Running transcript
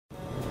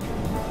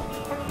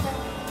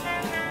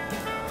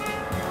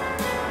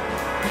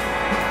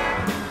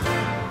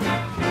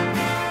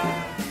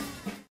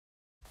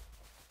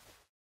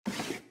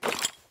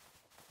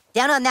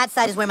Down on that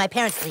side is where my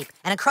parents sleep,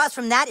 and across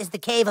from that is the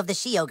cave of the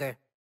she-ogre.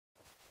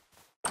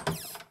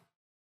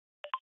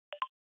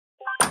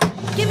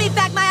 Give me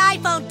back my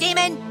iPhone,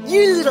 demon!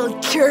 You little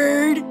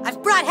turd!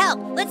 I've brought help!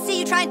 Let's see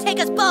you try and take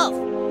us both!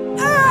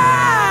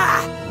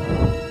 Ah!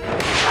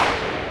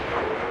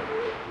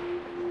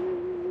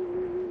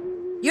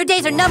 Your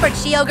days are numbered,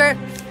 she-ogre!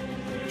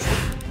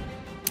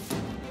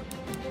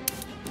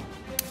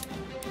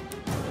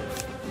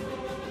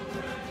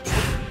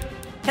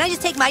 Can I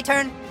just take my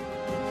turn?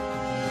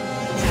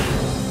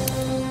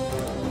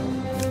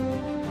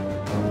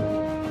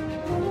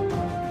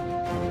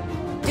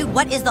 Dude,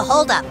 what is the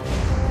holdup?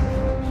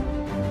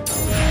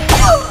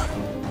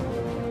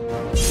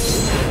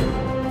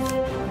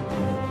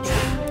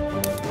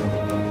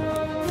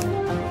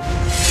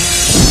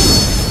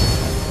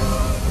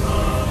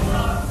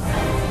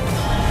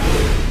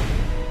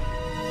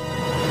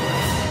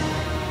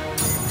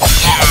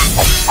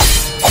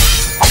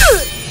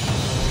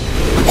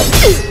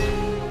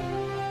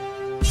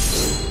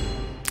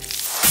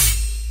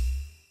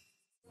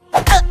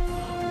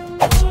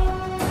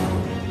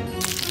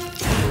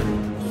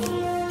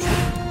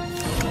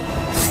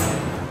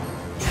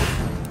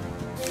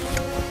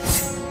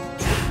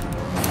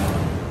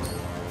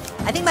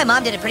 I think my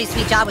mom did a pretty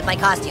sweet job with my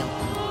costume.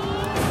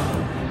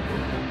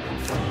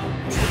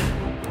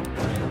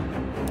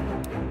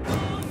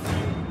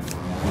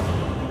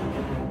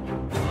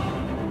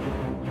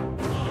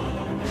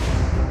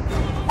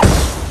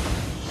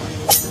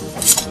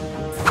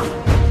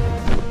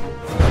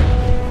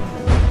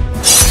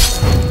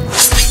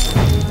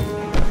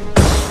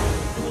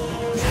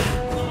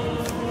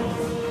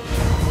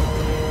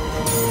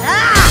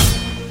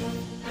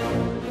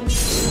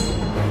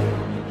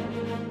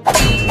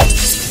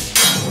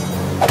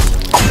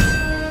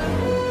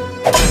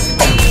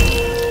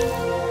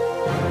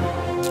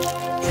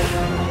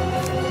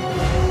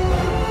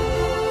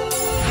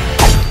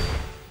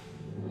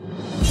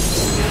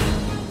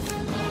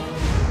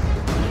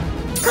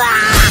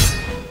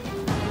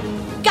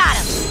 Got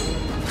him!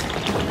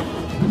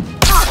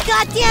 Oh,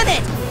 God damn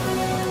it!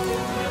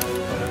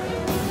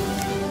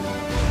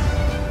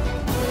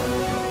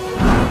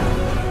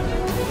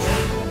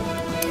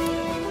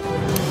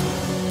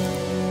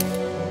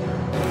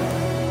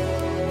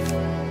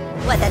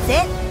 What, that's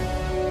it?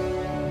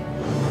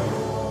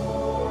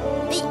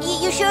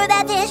 You sure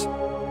that's it?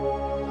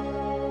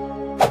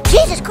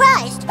 Jesus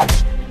Christ!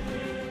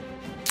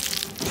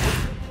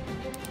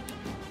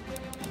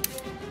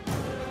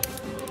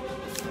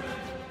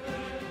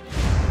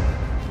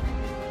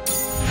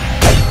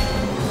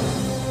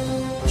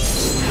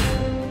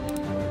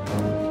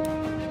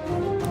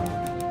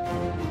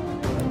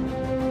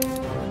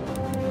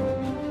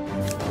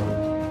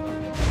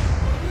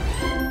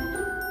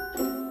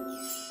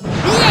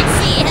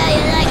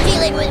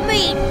 With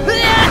me.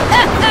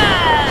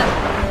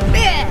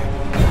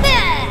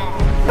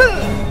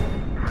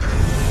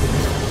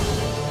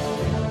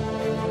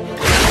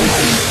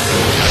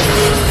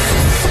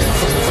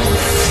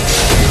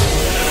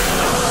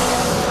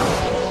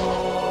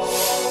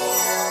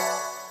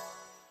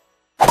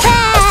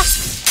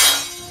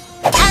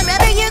 I'm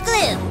rubber, you're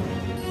glue.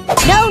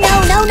 No,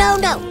 no, no, no,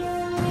 no.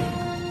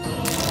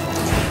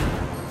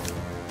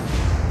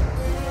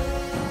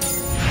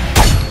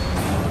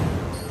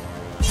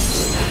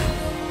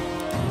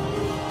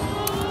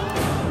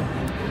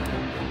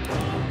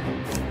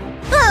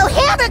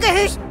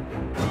 Hamburgers!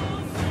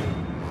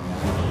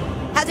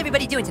 How's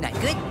everybody doing tonight?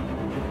 Good?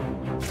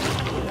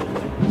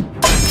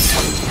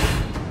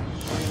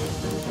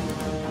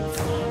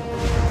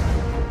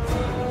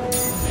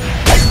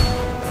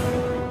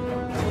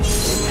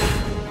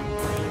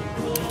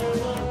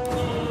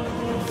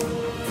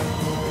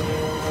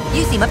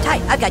 You seem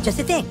uptight. I've got just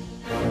the thing.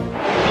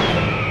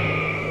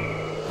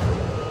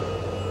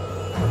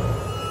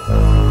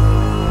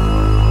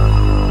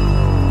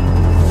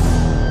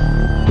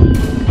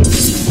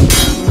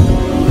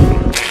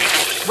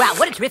 Wow,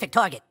 what a terrific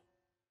target.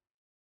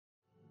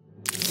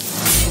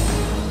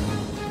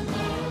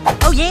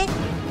 Oh yeah?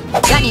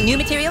 Got any new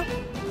material?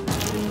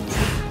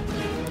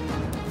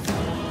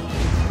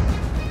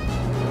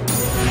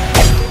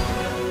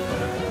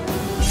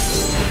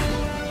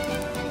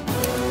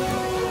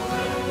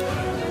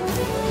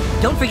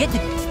 Don't forget to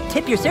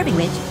tip your serving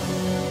wench.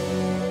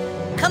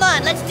 Come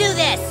on, let's do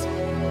this.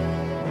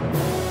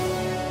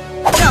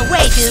 No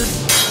way, dude.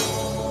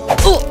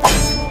 Ooh.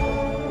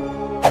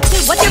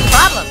 Dude, what's your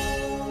problem?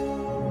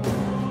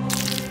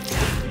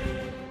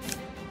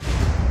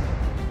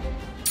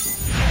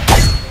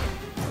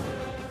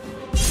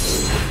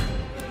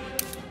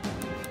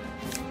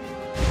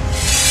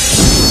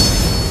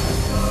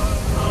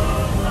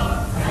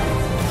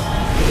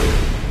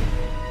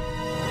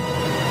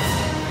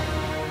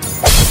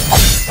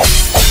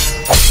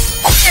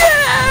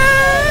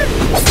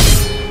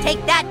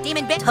 Take that,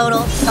 demon bit.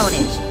 Total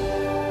tonnage.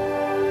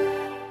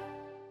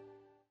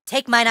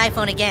 Take mine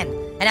iPhone again,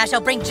 and I shall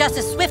bring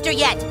justice swifter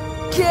yet.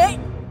 Get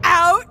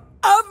out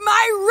of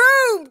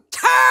my room,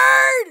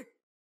 turd!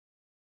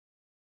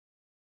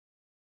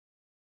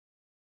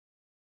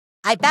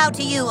 I bow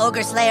to you,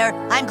 Ogre Slayer.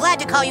 I'm glad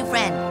to call you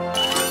friend. And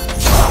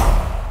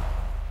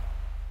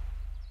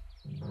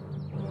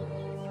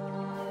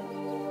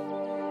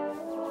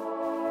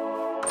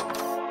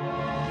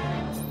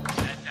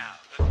now,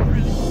 the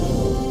thrilling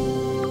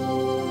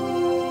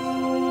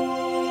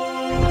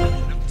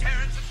of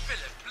Terrence and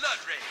Philip, Blood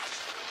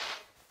Rage,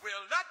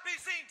 will not be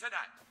seen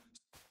tonight.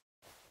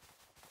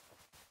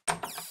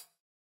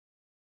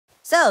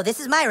 So,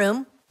 this is my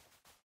room.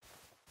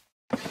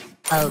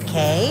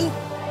 Okay.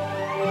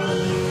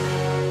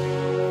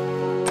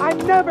 I'm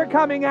never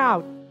coming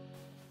out!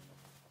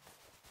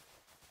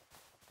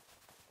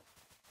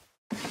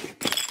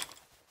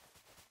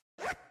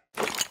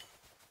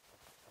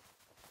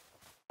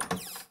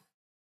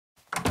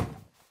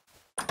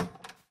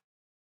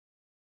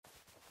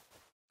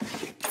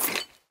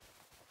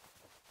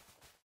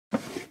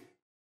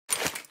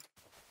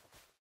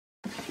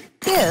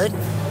 Dude.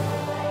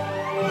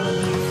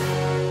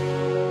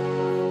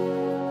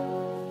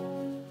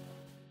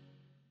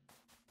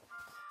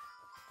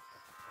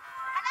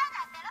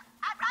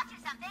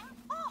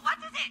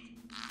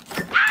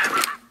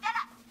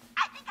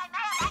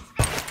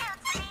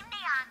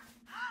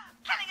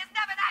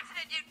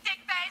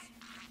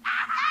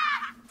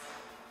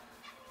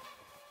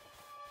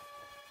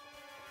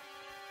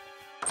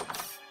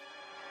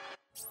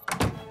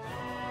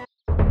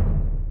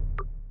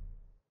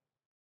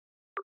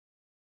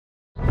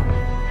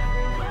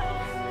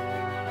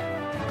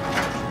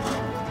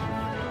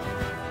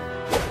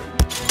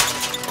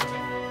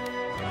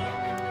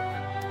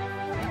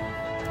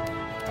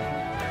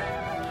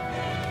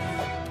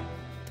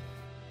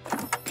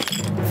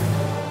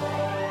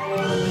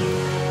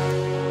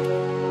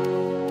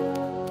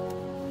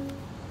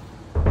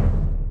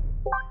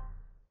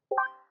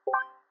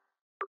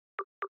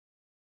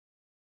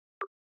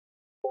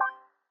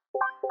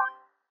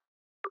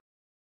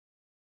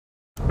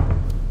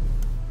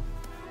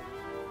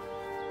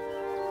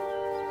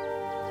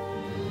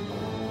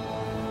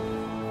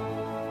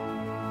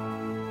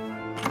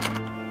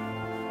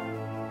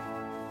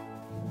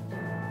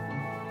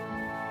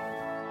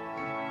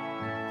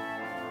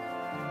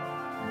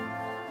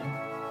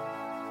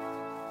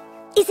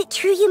 Is it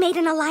true you made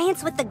an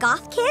alliance with the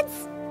Goth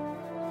kids?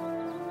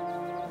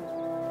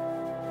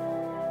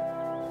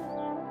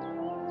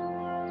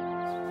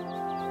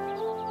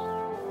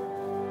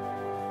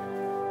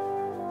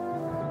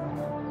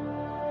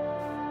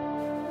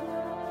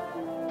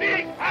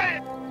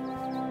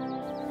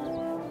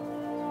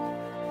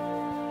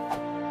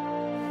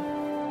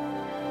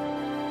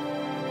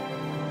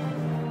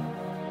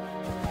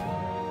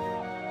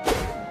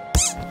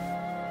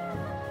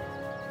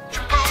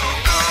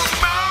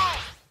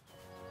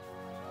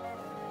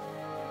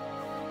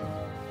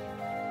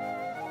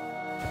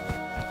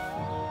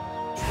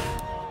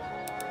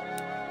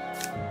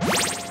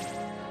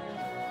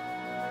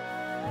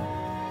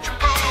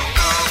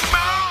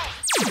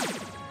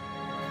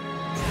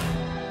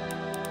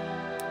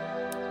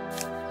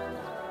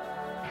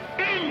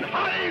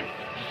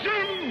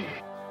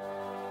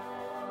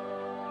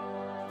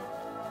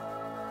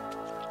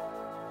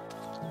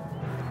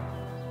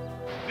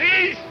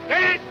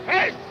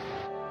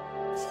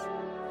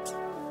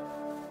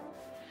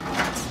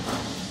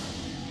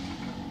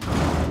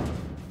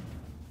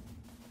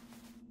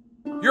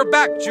 You're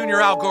back, Junior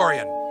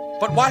Algorian.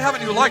 But why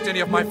haven't you liked any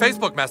of my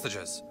Facebook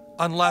messages?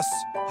 Unless...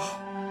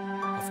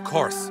 of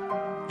course.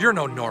 You're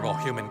no normal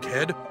human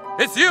kid.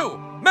 It's you,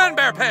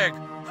 Man-Bear Pig!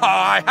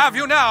 I have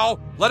you now!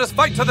 Let us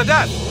fight to the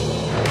death!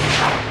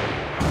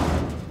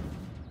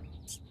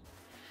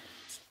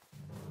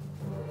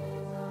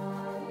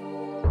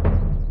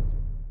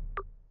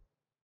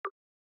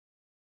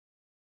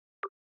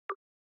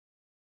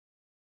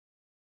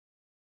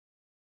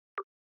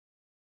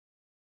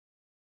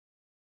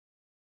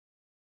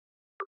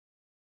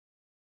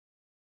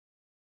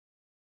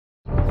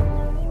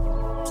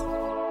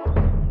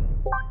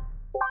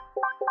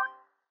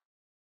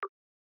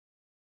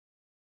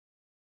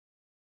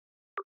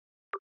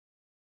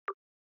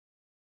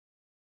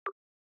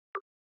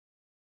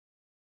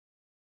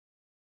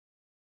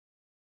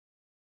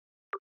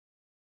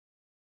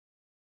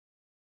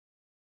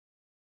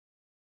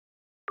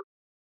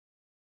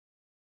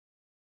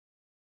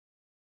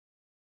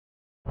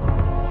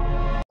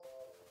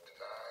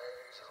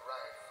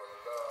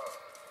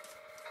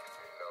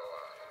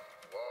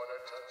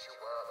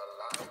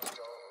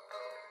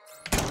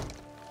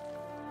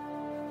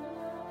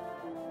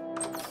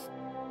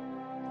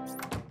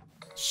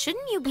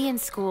 Shouldn't you be in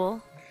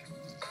school?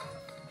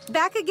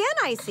 Back again,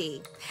 I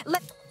see.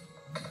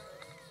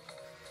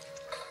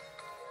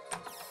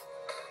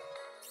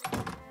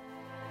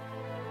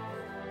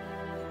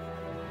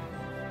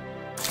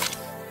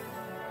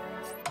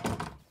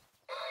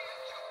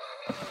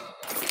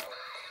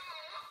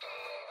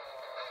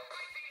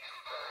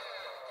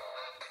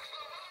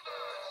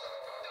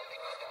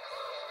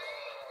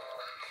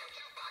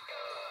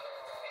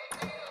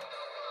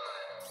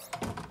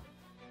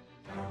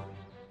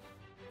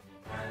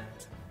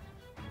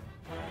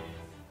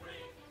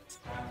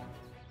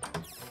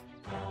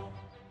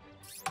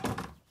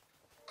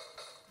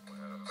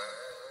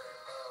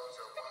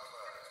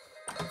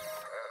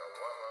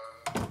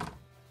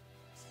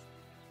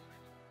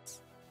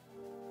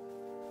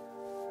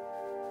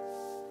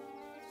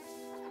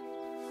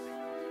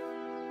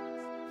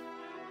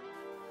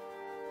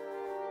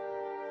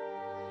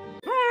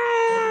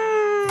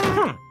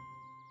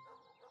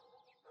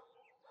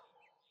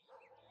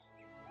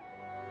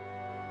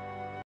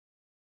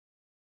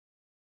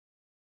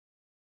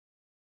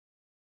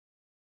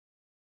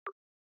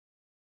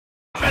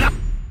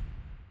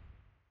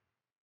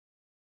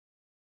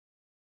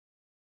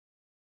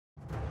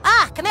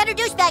 Commander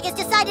Douchebag has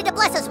decided to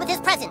bless us with his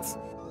presence.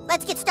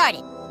 Let's get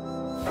started.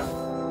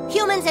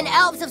 Humans and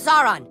elves of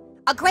Zaron,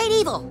 a great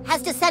evil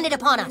has descended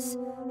upon us.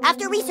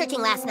 After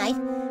researching last night,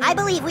 I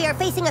believe we are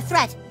facing a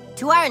threat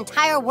to our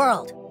entire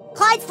world.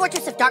 Clyde's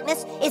Fortress of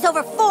Darkness is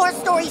over 4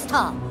 stories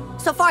tall.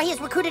 So far, he has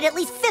recruited at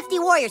least 50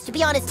 warriors to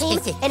be on his team,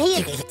 and he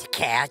is...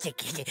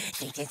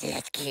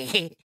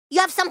 You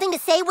have something to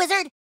say,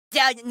 wizard?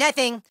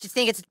 Nothing. Just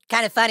think it's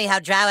kind of funny how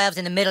drow elves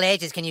in the Middle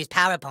Ages can use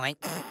PowerPoint.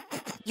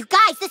 You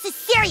guys, this is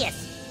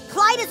serious!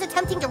 Clyde is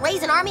attempting to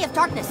raise an army of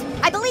darkness.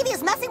 I believe he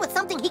is messing with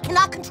something he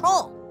cannot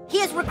control. He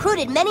has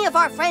recruited many of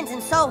our friends,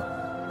 and so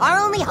our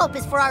only hope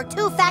is for our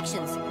 2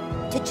 factions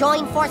to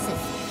join forces.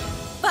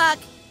 Fuck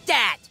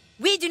that!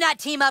 We do not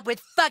team up with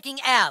fucking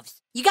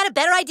elves. You got a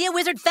better idea,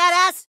 wizard fat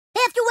ass?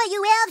 After what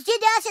you elves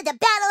did to us at the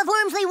Battle of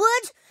Wormsley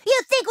Woods,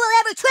 you think we'll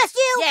ever trust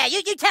you? Yeah,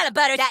 you tell it,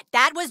 Butter.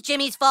 That was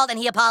Jimmy's fault and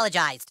he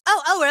apologized.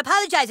 Oh, we're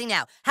apologizing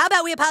now. How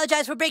about we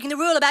apologize for breaking the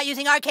rule about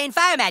using arcane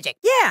fire magic?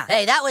 Yeah.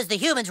 Hey, that was the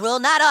humans' rule,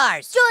 not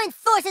ours. Join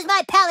forces,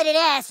 my paladin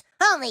ass.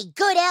 Only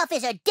good elf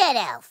is a dead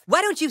elf.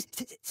 Why don't you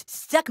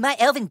suck my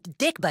elven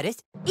dick, Butters?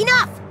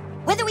 Enough!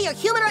 Whether we are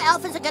human or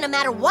elf isn't gonna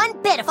matter one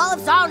bit if all of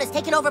Zaron is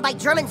taken over by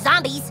German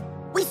zombies.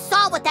 We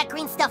saw what that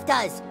green stuff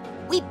does.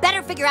 We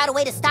better figure out a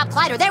way to stop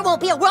Clyde or there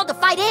won't be a world to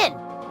fight in.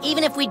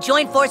 Even if we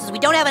join forces, we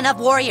don't have enough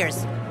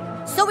warriors.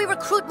 So we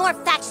recruit more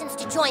factions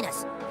to join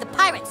us. The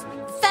Pirates,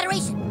 the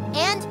Federation,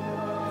 and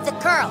the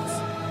girls.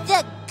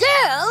 The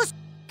girls?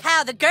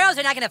 Kyle, the girls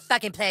are not gonna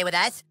fucking play with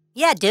us.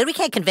 Yeah, dude, we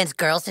can't convince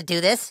girls to do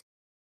this.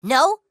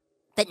 No,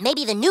 but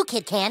maybe the new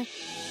kid can.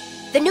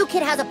 The new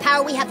kid has a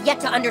power we have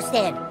yet to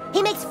understand.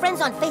 He makes friends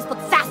on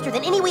Facebook faster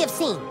than any we have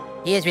seen.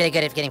 He is really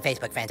good at getting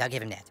Facebook friends, I'll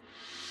give him that.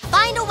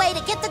 Find a way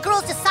to get the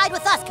girls to side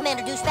with us,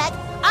 Commander Douchebag.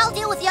 I'll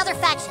deal with the other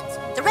factions.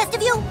 The rest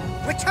of you,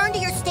 return to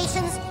your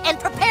stations and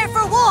prepare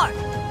for war!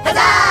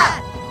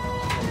 Huzzah!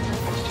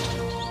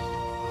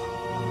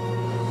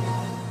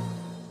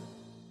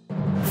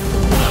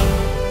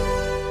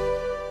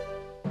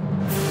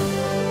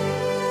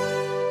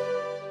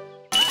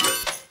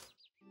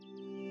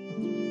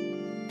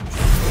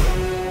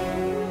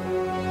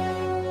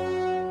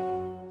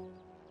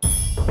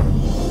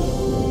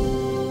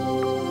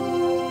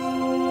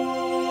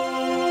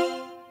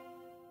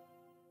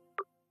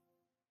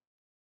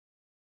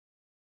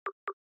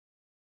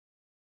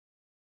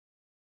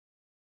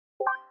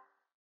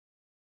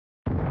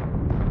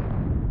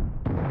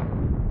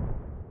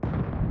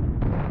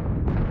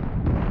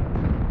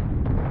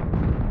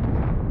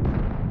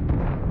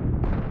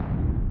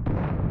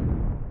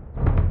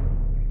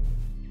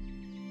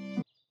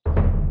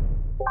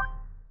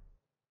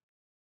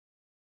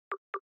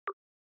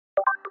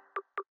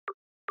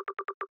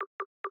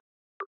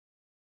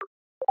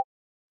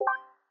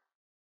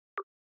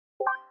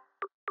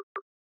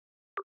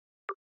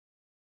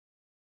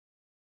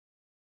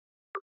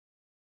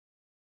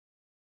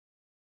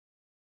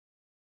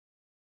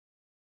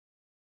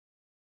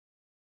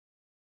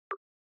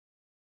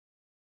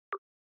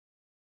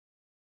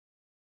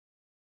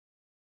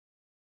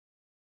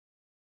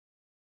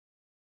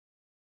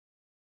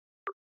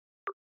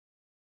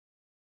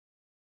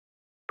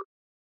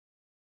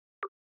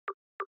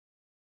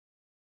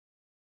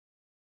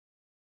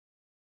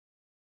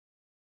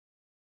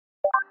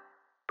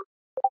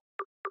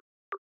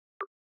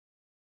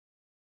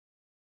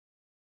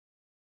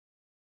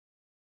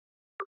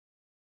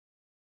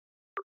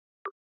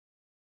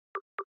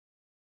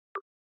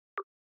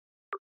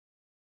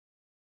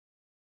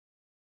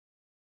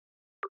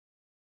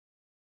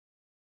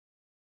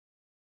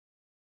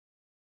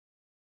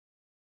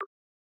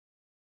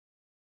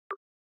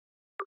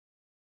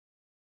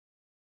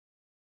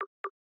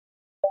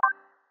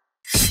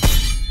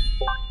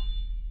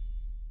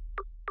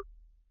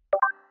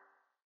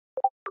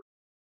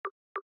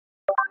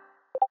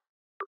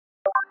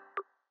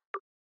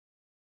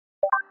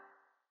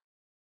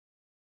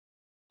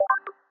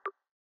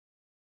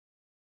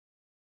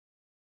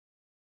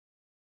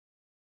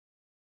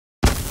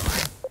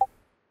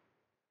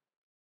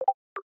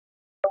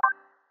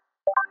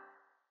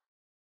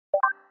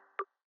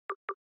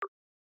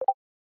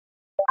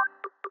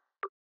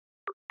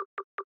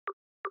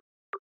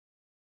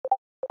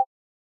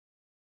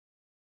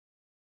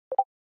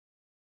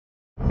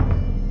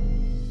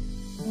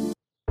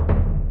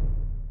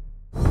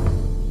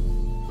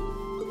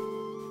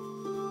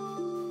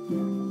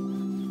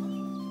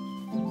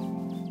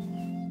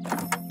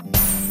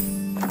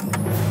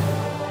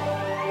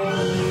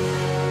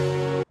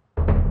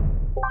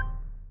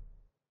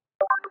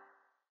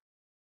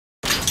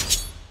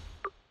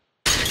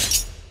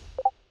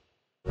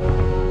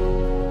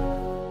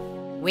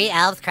 We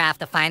elves craft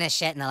the finest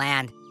shit in the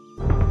land.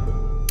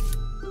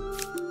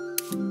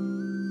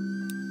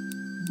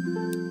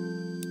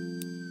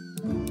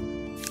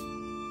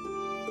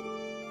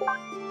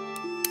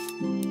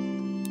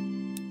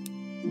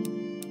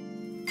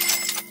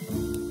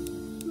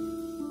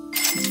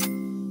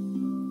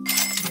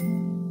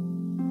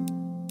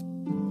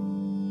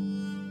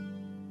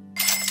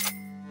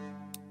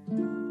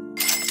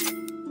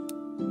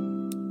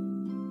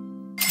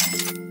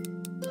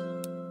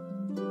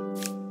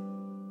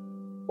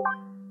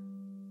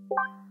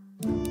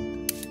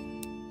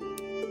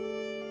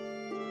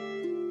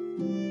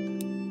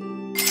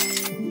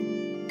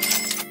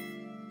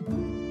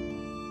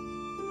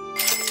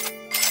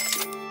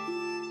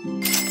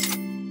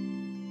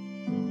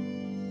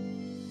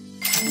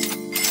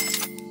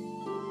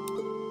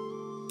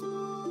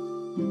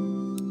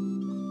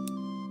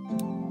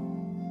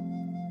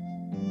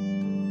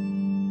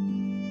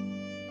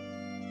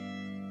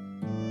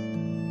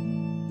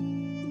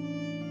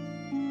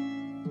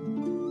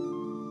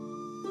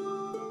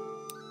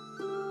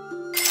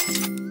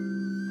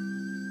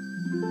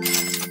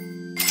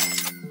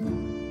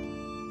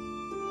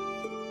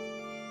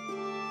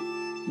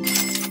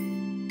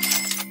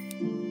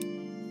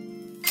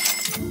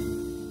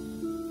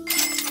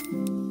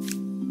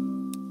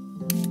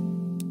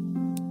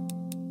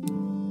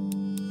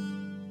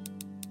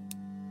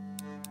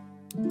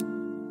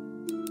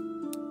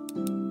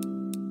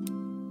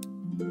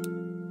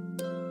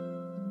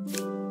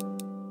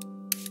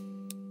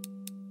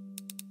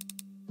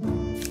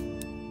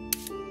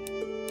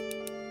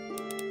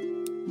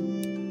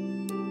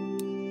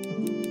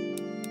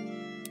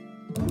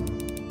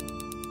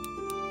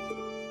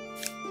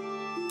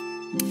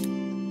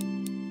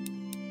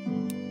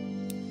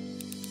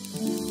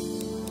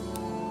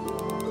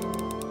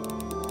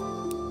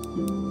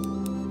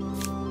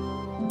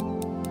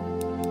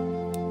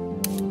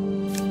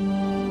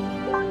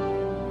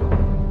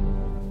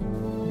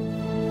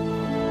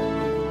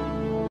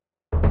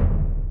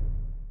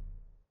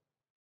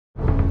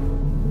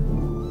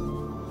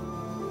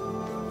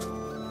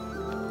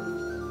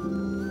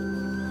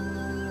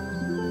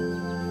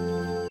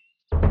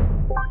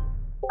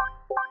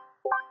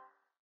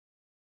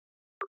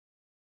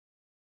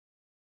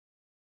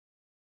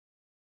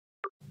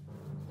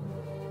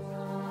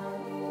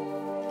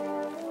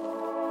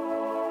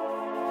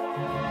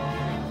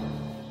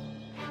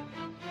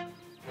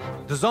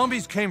 The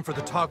zombies came for the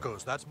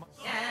tacos, that's my...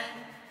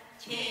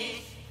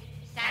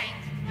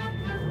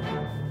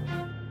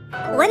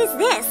 What is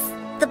this?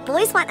 The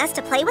boys want us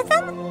to play with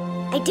them?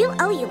 I do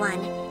owe you one.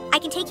 I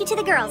can take you to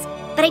the girls,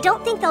 but I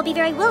don't think they'll be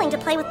very willing to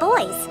play with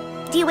boys.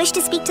 Do you wish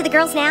to speak to the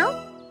girls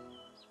now?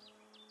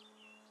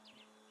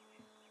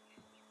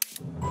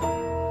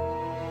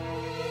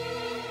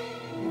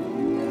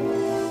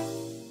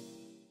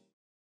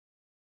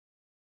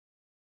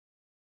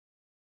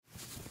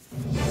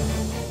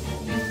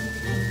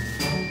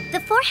 The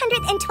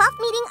 412th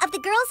meeting of the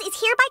girls is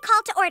hereby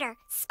called to order.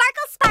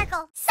 Sparkle,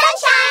 sparkle.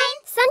 Sunshine!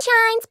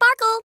 Sunshine,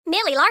 sparkle.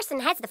 Millie Larson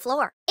has the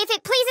floor. If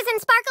it pleases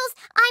and sparkles,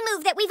 I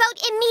move that we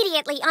vote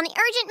immediately on the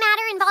urgent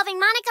matter involving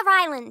Monica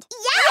Ryland.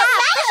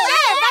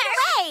 Right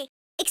away!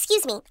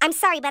 Excuse me, I'm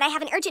sorry, but I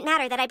have an urgent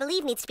matter that I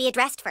believe needs to be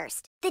addressed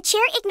first. The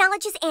chair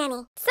acknowledges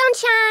Annie.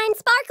 Sunshine,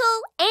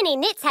 sparkle. Annie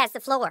Nitz has the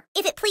floor.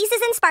 If it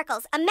pleases and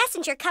sparkles, a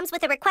messenger comes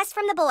with a request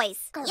from the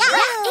boys.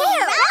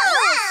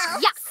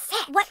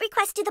 What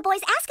request do the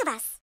boys ask of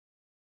us?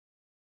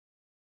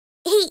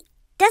 He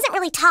doesn't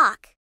really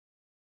talk.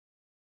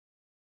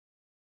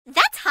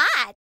 That's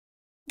hot.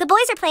 The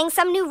boys are playing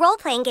some new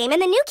role-playing game,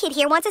 and the new kid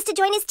here wants us to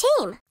join his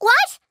team.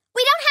 What?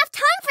 We don't have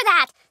time for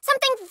that.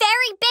 Something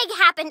very big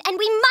happened, and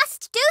we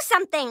must do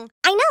something.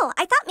 I know.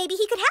 I thought maybe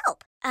he could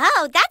help.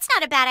 Oh, that's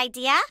not a bad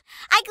idea.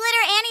 I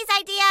glitter Annie's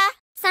idea.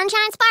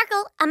 Sunshine,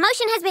 sparkle. A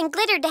motion has been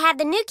glittered to have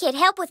the new kid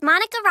help with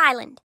Monica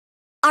Ryland.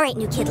 All right,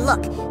 new kid,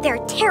 look. There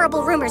are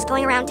terrible rumors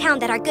going around town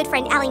that our good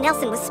friend Allie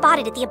Nelson was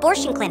spotted at the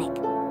abortion clinic.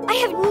 I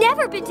have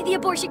never been to the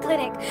abortion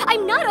clinic.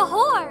 I'm not a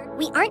whore.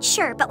 We aren't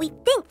sure, but we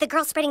think the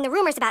girl spreading the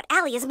rumors about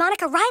Allie is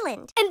Monica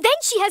Ryland. And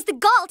then she has the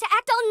gall to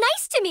act all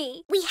nice to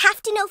me. We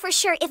have to know for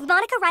sure if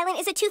Monica Ryland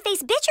is a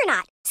two-faced bitch or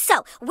not.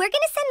 So, we're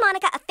gonna send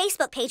Monica a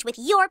Facebook page with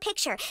your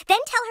picture. Then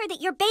tell her that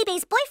you're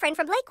Bebe's boyfriend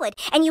from Lakewood,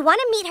 and you want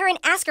to meet her and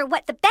ask her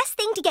what the best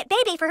thing to get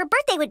Bebe for her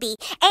birthday would be.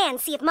 And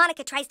see if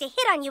Monica tries to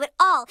hit on you at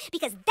all,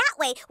 because that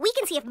way we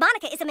can see if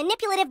Monica is a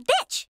manipulative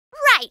bitch.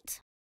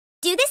 Right.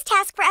 Do this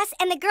task for us,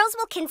 and the girls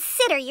will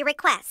consider your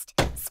request.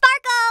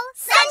 Sparkle!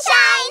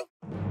 Sunshine!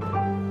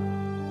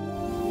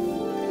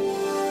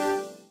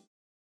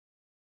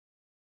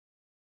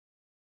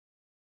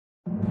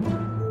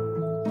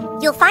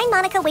 You'll find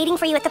Monica waiting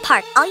for you at the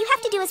park. All you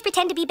have to do is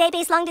pretend to be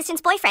Bebe's long-distance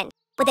boyfriend.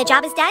 When the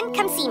job is done,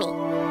 come see me.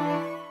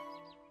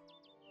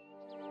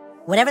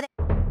 Whatever they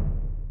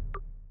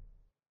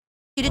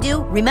you to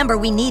do, remember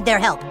we need their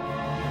help.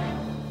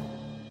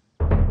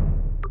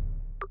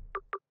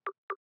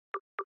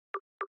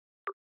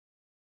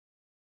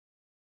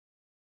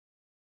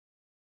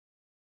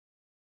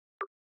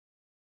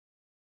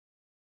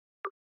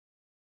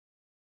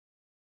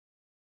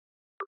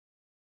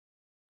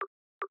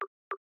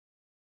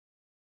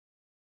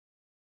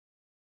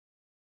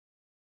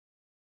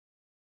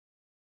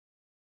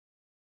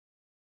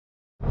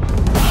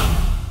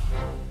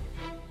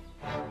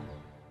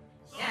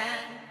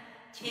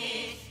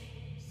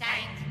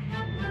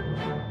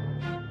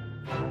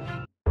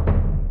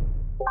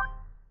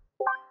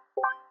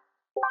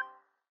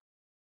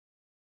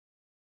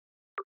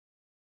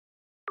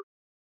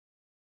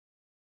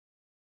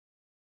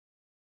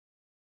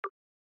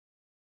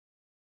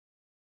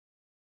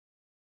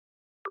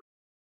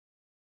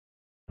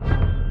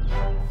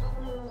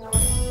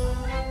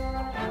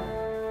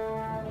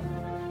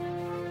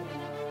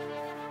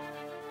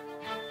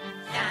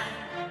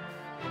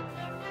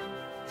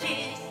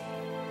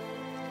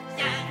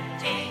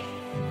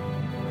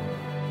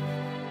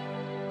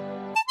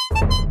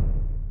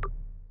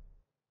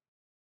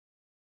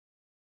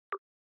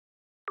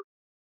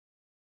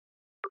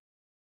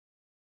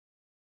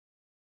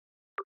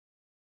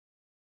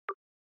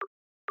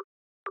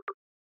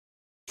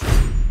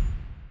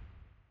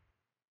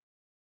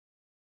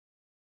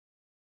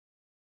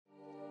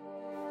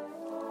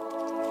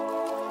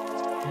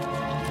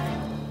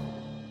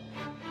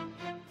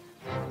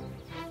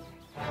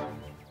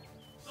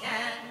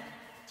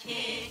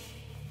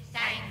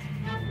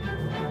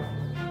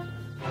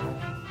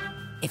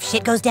 If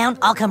shit goes down,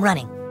 I'll come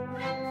running.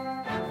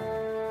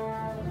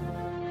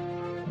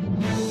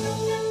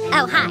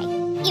 Oh, hi.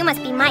 You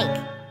must be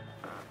Mike.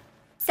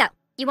 So,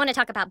 you want to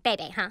talk about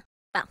Bebe, huh?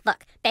 Well,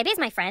 look, Bebe's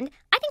my friend.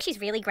 I think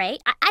she's really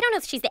great. I don't know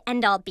if she's the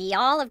end-all,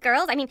 be-all of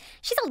girls. I mean,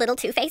 she's a little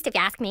two-faced if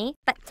you ask me.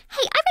 But,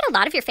 hey, I read a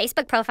lot of your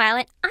Facebook profile,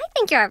 and I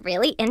think you're a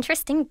really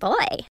interesting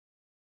boy.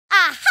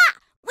 Aha!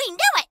 We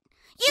knew it!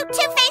 You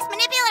two-faced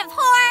manipulative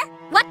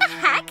whore! What the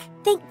heck?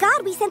 Thank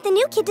God we sent the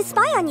new kid to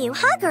spy on you,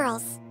 huh,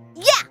 girls?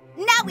 Yeah!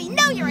 Now we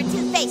know you're a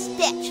two-faced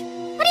bitch!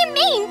 What do you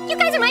mean? You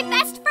guys are my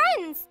best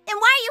friends! Then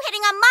why are you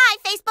hitting on my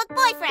Facebook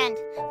boyfriend?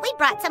 We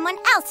brought someone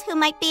else who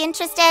might be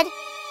interested.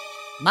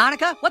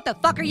 Monica, what the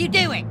fuck are you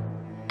doing?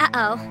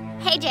 Uh-oh.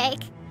 Hey,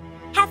 Jake.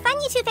 Have fun,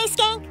 you two-faced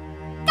skank!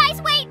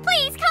 Guys, wait!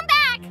 Please, come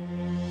back!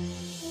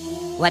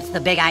 What's the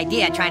big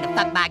idea trying to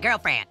fuck my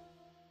girlfriend?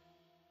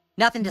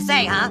 Nothing to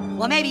say, huh?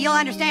 Well, maybe you'll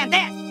understand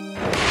this.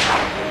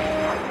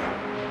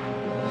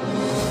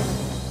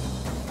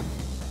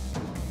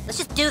 Let's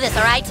just do this,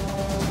 all right?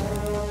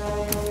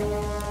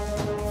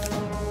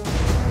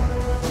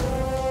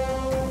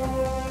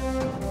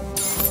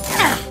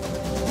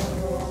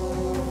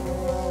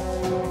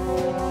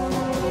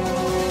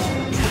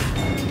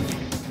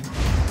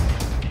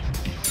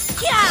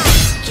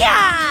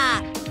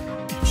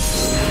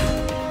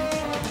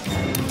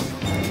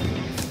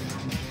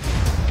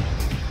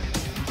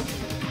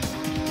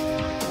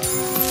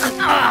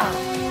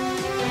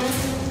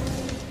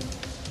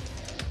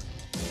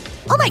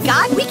 Oh my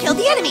god, we killed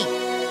the enemy!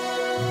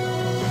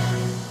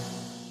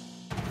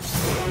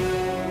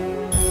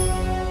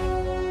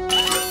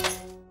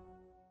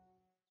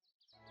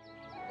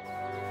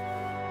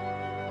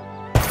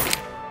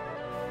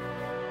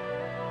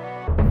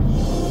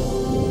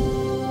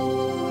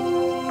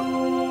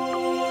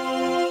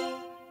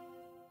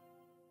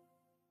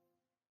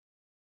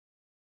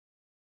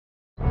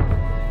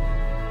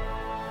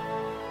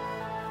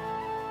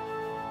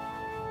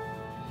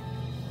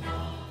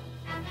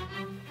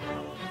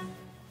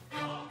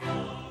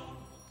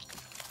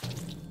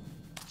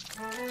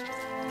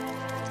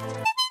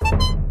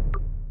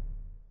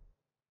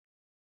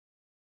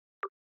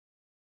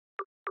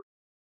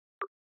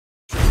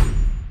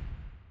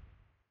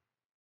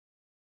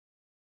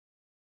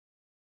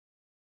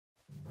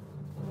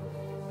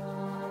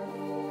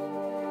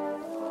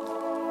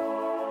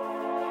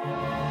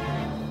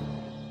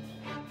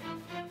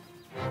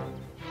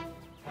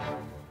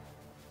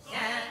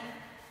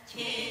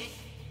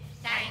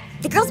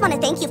 The girls want to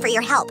thank you for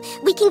your help.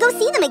 We can go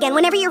see them again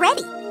whenever you're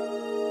ready.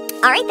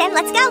 All right then,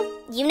 let's go.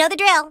 You know the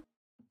drill.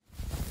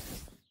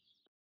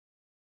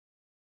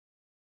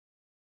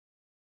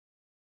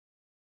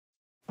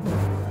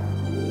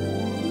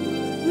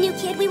 New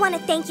kid, we want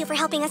to thank you for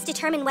helping us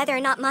determine whether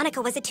or not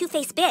Monica was a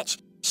two-faced bitch.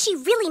 She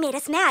really made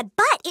us mad,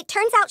 but it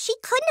turns out she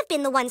couldn't have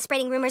been the one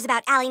spreading rumors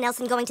about Allie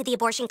Nelson going to the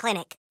abortion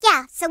clinic.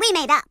 Yeah, so we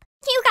made up.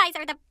 You guys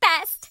are the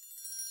best.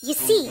 You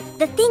see,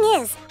 the thing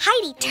is,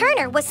 Heidi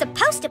Turner was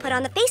supposed to put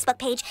on the Facebook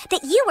page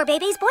that you were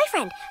Bebe's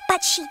boyfriend,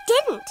 but she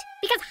didn't.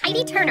 Because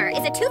Heidi Turner is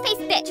a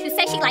two-faced bitch who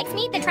says she likes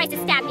me, then tries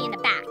to stab me in the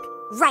back.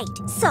 Right,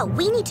 so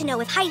we need to know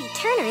if Heidi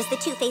Turner is the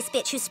two-faced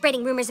bitch who's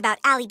spreading rumors about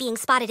Allie being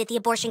spotted at the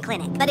abortion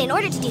clinic. But in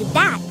order to do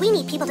that, we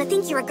need people to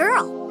think you're a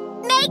girl.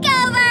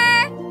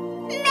 Makeover!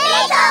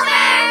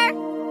 Makeover!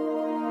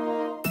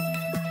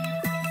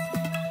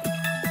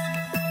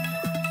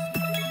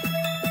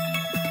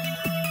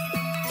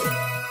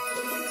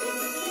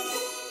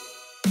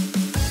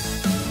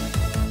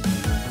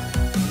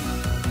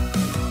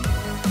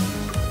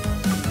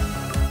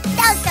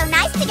 That was so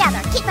nice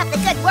together. Keep up the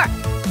good work.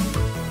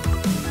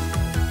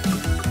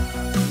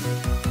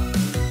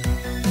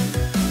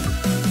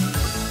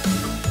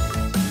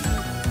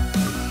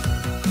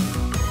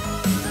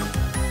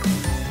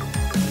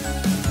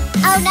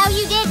 Oh, no,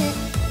 you didn't.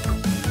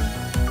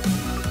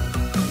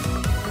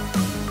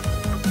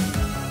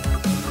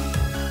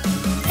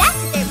 That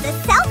deserves a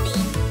selfie.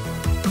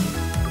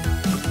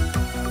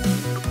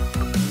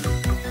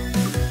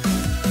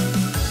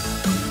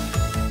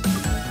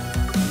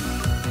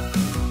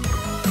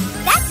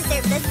 That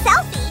deserves a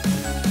selfie.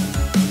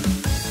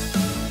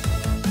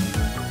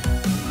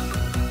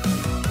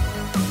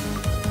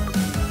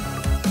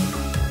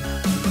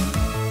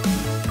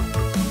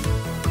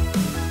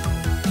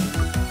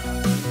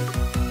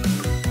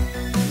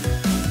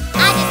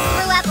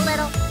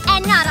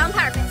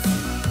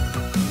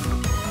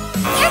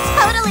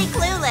 Totally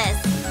clueless.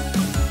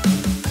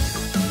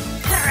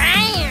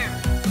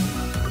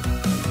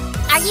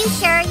 Are you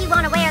sure you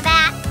want to wear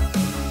that?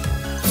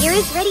 You're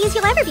as ready as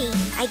you'll ever be,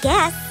 I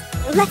guess.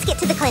 Let's get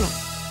to the clinic.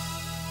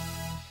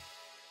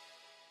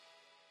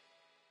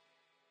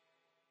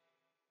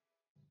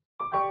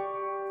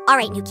 All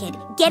right, new kid,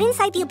 get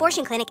inside the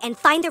abortion clinic and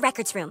find the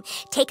records room.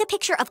 Take a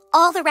picture of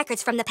all the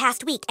records from the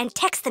past week and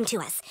text them to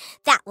us.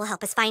 That will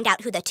help us find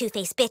out who the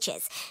two-faced bitch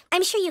is.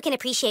 I'm sure you can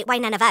appreciate why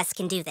none of us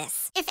can do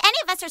this. If any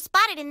of us are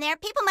spotted in there,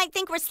 people might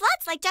think we're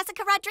sluts like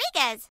Jessica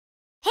Rodriguez.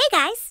 Hey,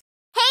 guys.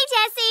 Hey,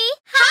 Jessie.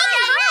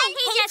 Hi.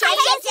 Hey, Jessie.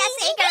 Hey,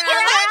 Jessie.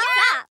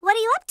 What's up? What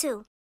are you up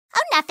to?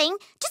 Oh, nothing.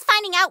 Just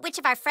finding out which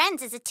of our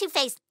friends is a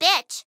two-faced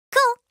bitch.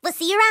 Cool. We'll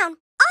see you around.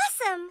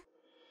 Awesome.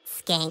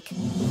 Skank.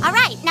 All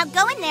right, now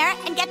go in there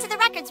and get to the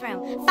records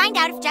room. Find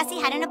out if Jessie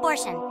had an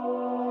abortion.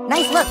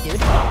 Nice look,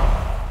 dude.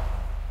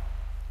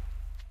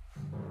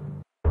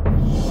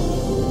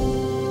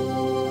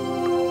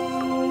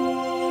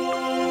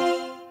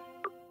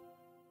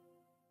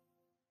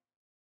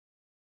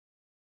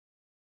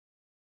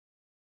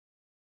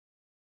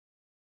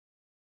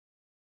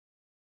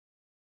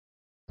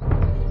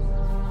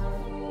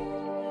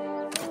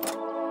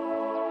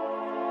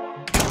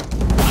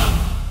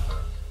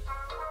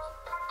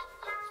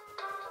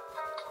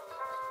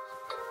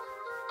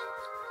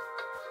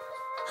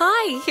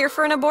 Hi, here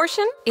for an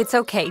abortion? It's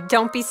okay,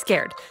 don't be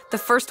scared. The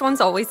first one's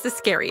always the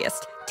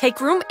scariest.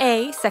 Take room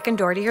A, second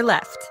door to your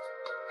left.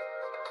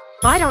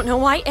 I don't know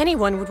why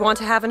anyone would want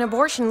to have an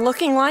abortion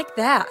looking like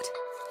that.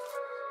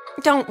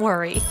 Don't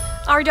worry,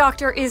 our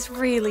doctor is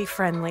really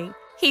friendly.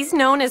 He's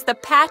known as the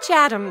Patch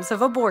Adams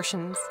of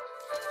abortions.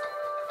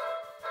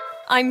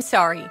 I'm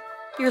sorry,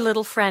 your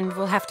little friend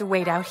will have to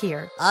wait out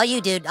here. Oh, you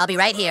dude, I'll be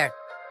right here.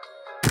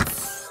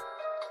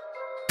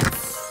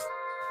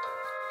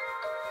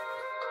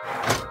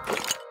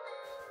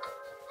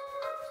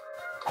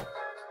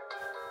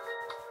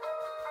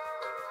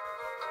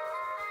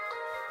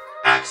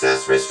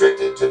 Access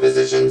restricted to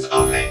physicians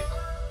only.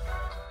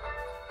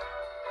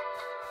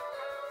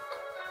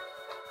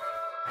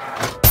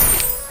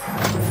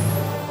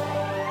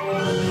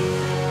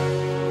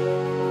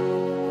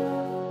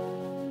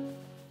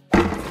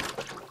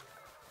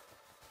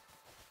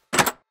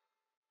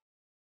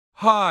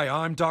 Hi,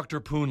 I'm Dr.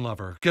 Poon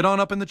Lover. Get on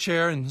up in the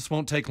chair and this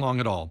won't take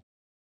long at all.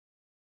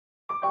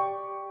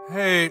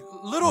 Hey,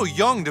 little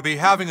young to be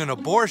having an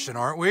abortion,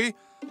 aren't we?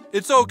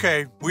 It's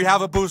okay, we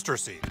have a booster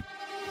seat.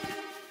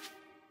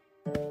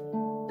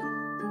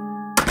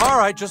 All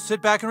right, just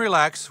sit back and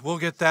relax. We'll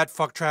get that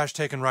fuck trash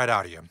taken right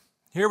out of you.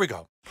 Here we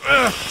go.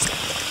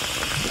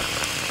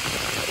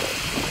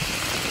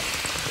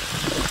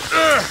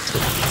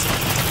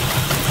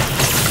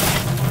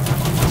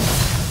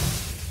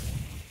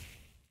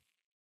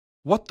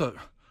 What the?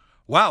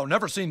 Wow,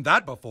 never seen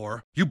that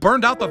before. You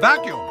burned out the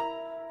vacuum.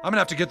 I'm gonna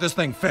have to get this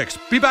thing fixed.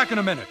 Be back in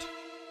a minute.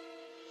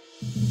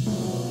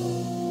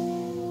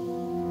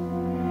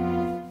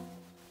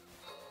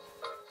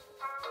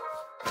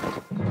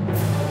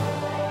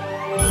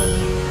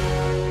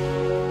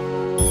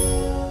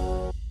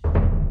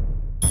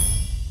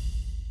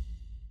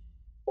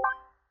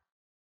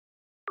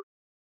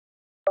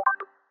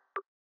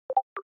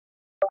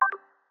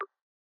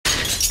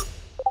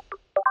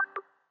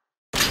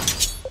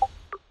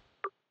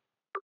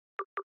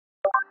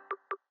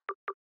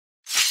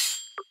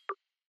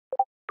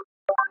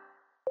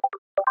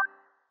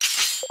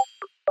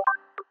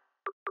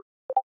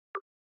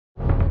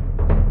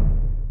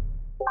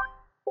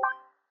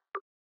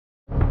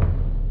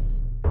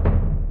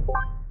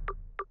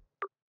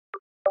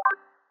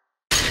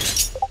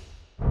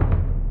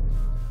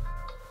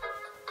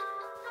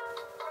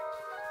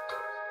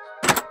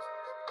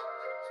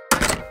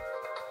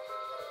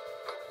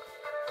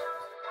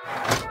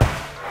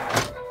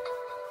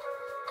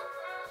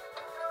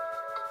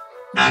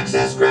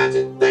 Access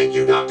granted. Thank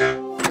you, Doctor.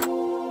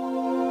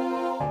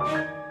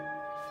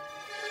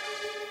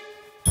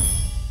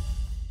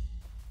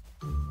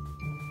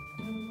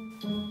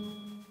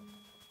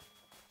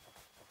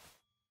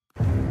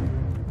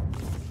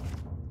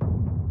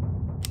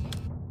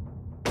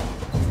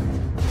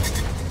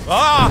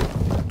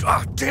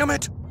 Ah, damn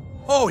it!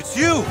 Oh, it's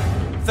you!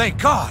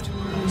 Thank God!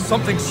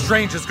 Something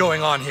strange is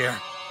going on here.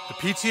 The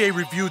PTA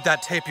reviewed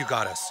that tape you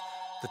got us.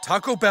 The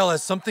Taco Bell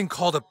has something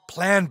called a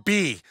Plan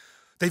B.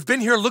 They've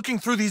been here looking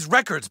through these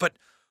records, but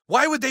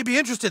why would they be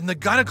interested in the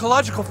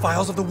gynecological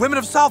files of the women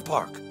of South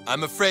Park?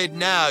 I'm afraid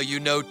now you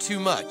know too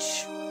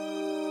much.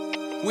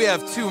 We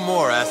have two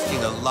more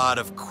asking a lot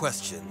of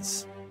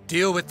questions.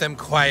 Deal with them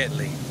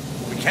quietly.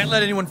 We can't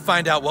let anyone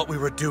find out what we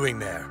were doing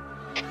there.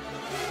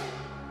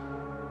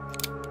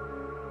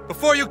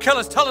 Before you kill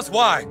us, tell us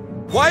why.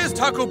 Why is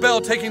Taco Bell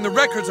taking the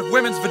records of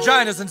women's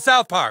vaginas in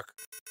South Park?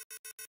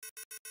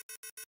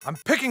 I'm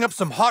picking up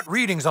some hot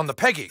readings on the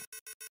Peggy.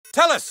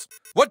 Tell us,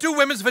 what do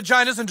women's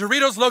vaginas and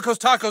Doritos Locos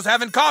Tacos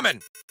have in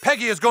common?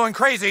 Peggy is going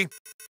crazy.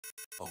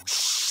 Oh,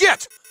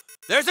 shit!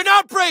 There's an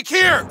outbreak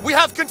here! We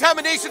have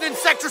contamination in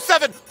Sector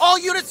 7! All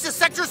units to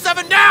Sector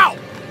 7 now!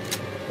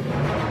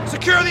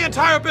 Secure the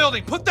entire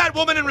building! Put that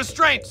woman in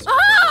restraints!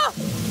 Ah!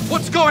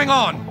 What's going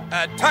on?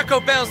 Taco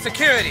Bell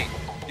security.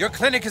 Your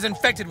clinic is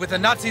infected with a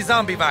Nazi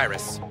zombie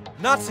virus.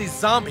 Nazi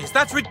zombies?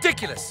 That's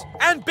ridiculous!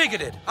 And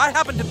bigoted! I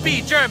happen to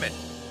be German.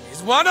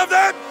 He's one of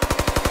them!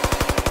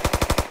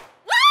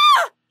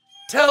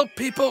 Tell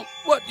people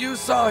what you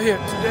saw here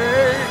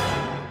today.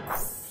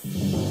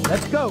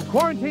 Let's go.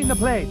 Quarantine the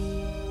place.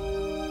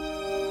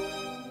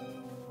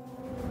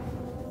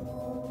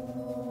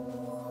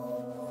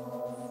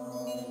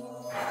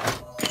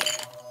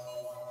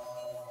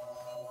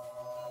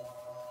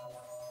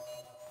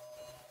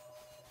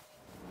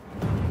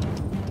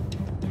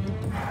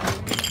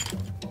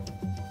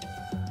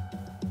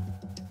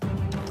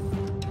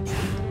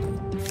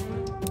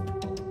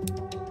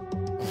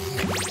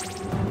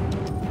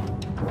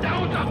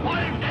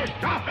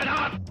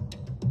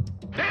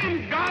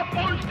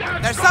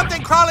 There's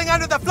something crawling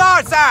under the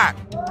floor, sir!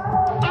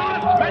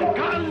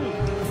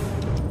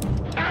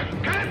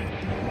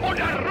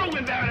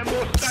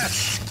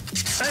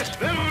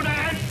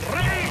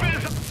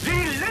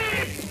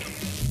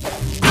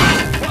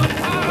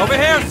 Over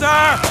here,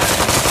 sir!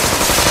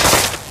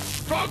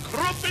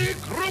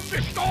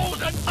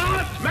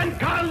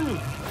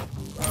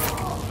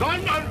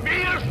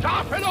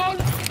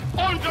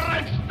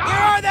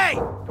 Where are they?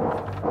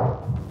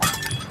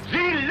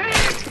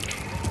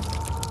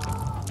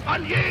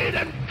 An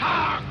jedem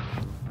Tag!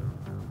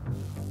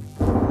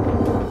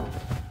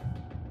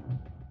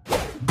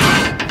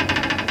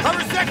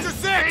 Cover Sector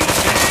 6!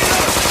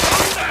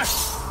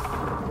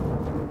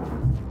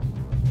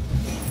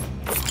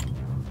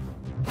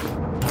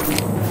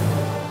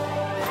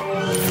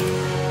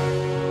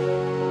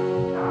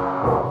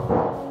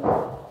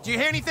 Do you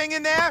hear anything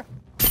in there?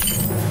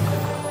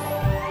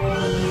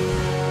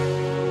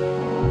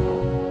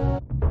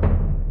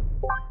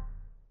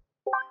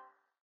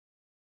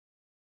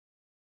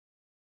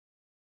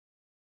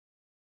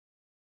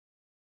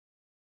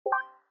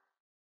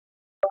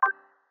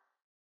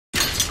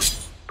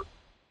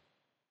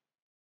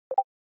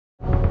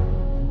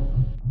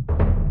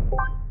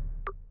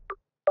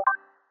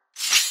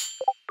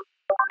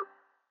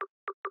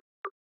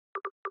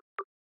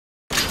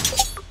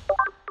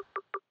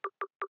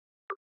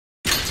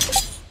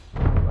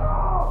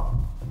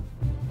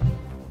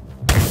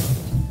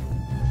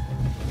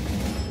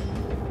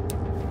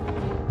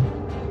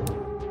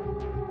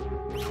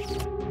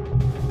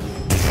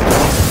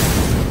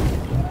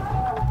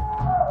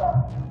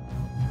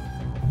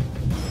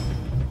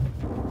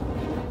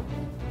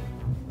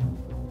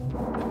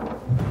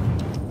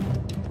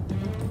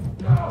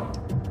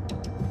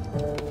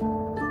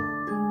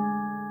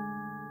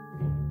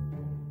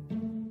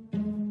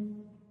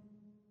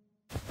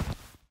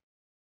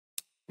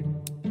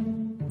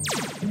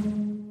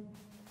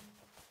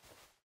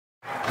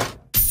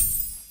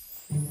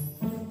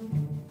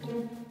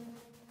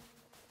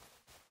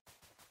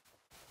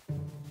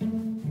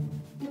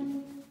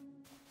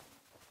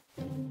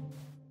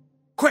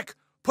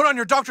 on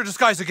your doctor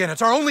disguise again.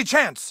 It's our only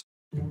chance.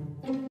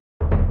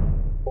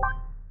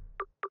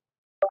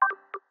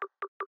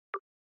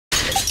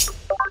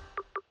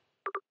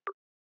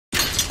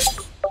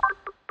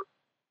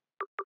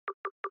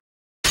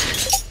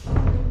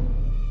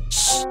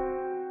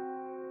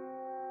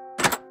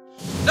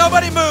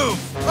 Nobody move!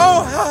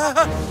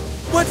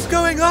 Oh, what's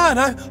going on?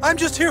 I'm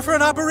just here for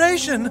an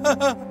operation.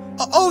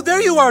 Oh,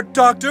 there you are,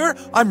 Doctor.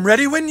 I'm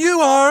ready when you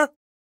are.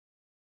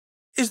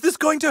 Is this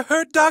going to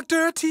hurt,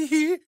 Doctor?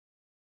 Teehee?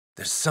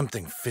 There's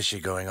something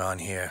fishy going on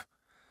here.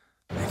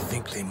 I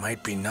think they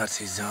might be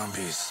Nazi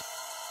zombies.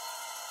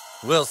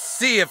 We'll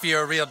see if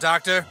you're a real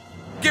doctor.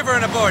 Give her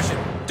an abortion.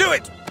 Do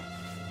it!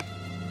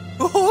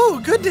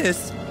 Oh,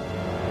 goodness.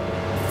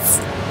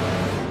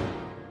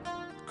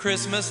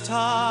 Christmas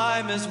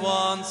time is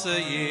once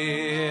a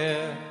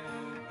year.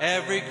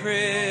 Every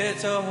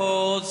critter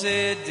holds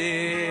it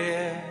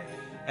dear.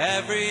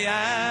 Every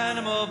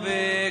animal,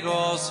 big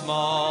or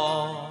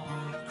small.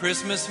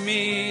 Christmas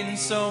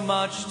means so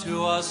much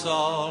to us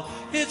all.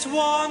 It's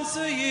once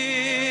a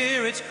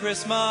year, it's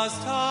Christmas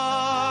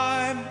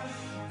time.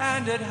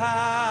 And it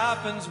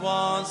happens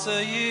once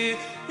a year.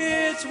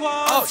 It's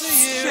once a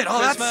year, shit,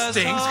 Christmas that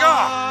stings.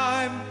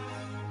 time.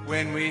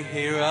 When we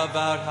hear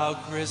about how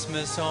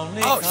Christmas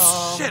only comes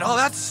shit,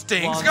 that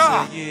stings.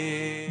 once a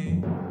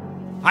year.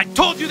 I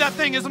told you that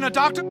thing isn't a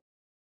doctor.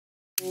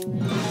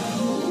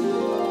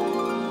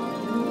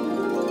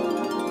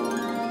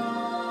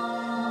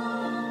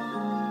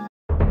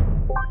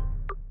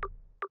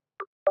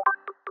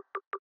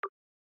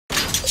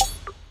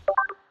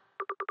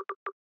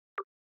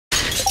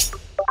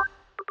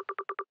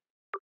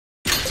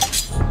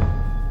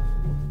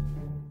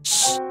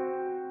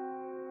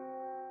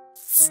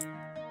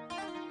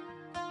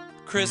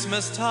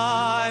 Christmas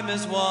time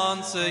is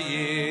once a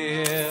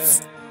year.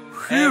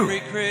 Phew. Every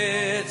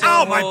critter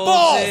Ow, my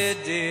balls!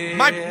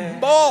 My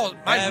balls!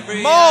 My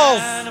malls!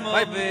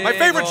 My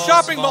favorite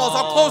shopping malls!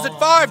 I'll close at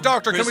 5,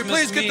 Doctor! Can we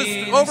please get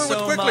this over with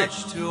quickly?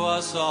 Much to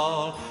us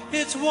all.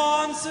 It's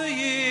once a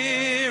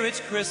year, it's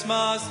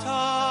Christmas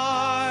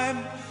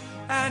time.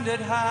 And it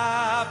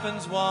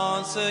happens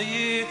once a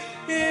year.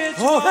 It's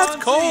that's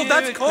cold,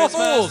 that's cold!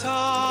 Christmas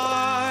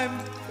time.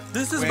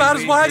 This is about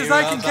as wide as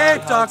I can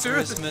cape, Doctor.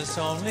 Christmas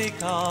only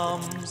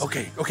comes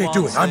Okay,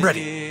 do it. I'm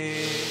ready.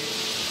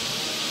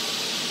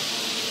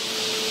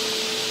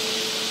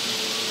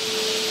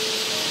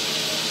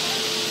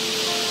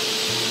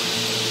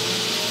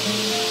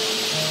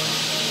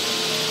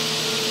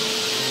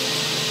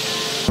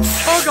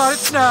 Oh God,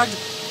 it's snagged.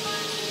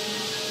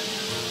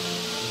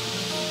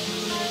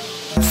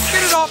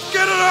 Get it off!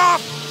 Get it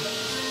off!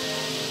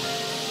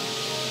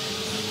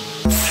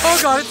 Oh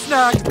God, it's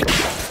snagged.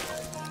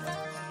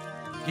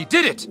 He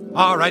did it!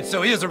 All right,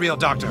 so he is a real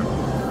doctor.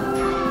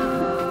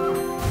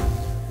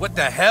 What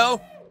the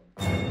hell?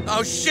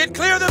 Oh shit,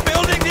 clear the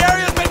building! The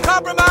area's been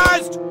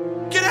compromised!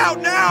 Get out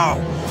now!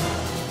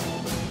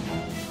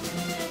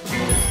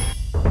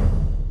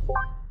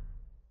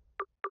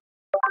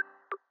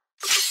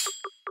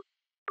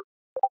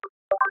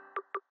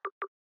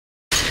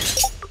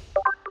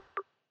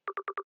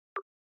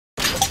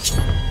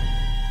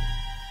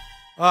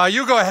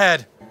 You go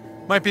ahead.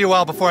 Might be a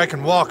while before I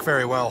can walk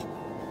very well.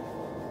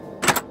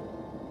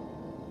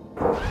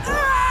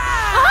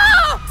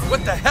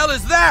 What the hell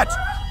is that?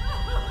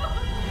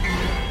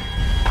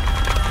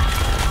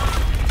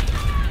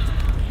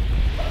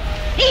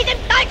 Diesem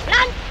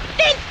Deutschland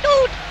willst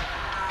du?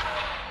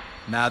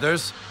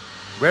 Mathers,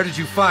 where did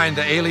you find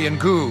the alien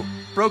goo?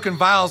 Broken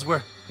vials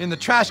were in the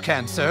trash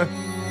can, sir.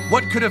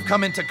 What could have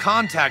come into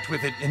contact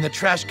with it in the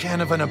trash can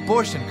of an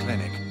abortion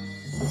clinic?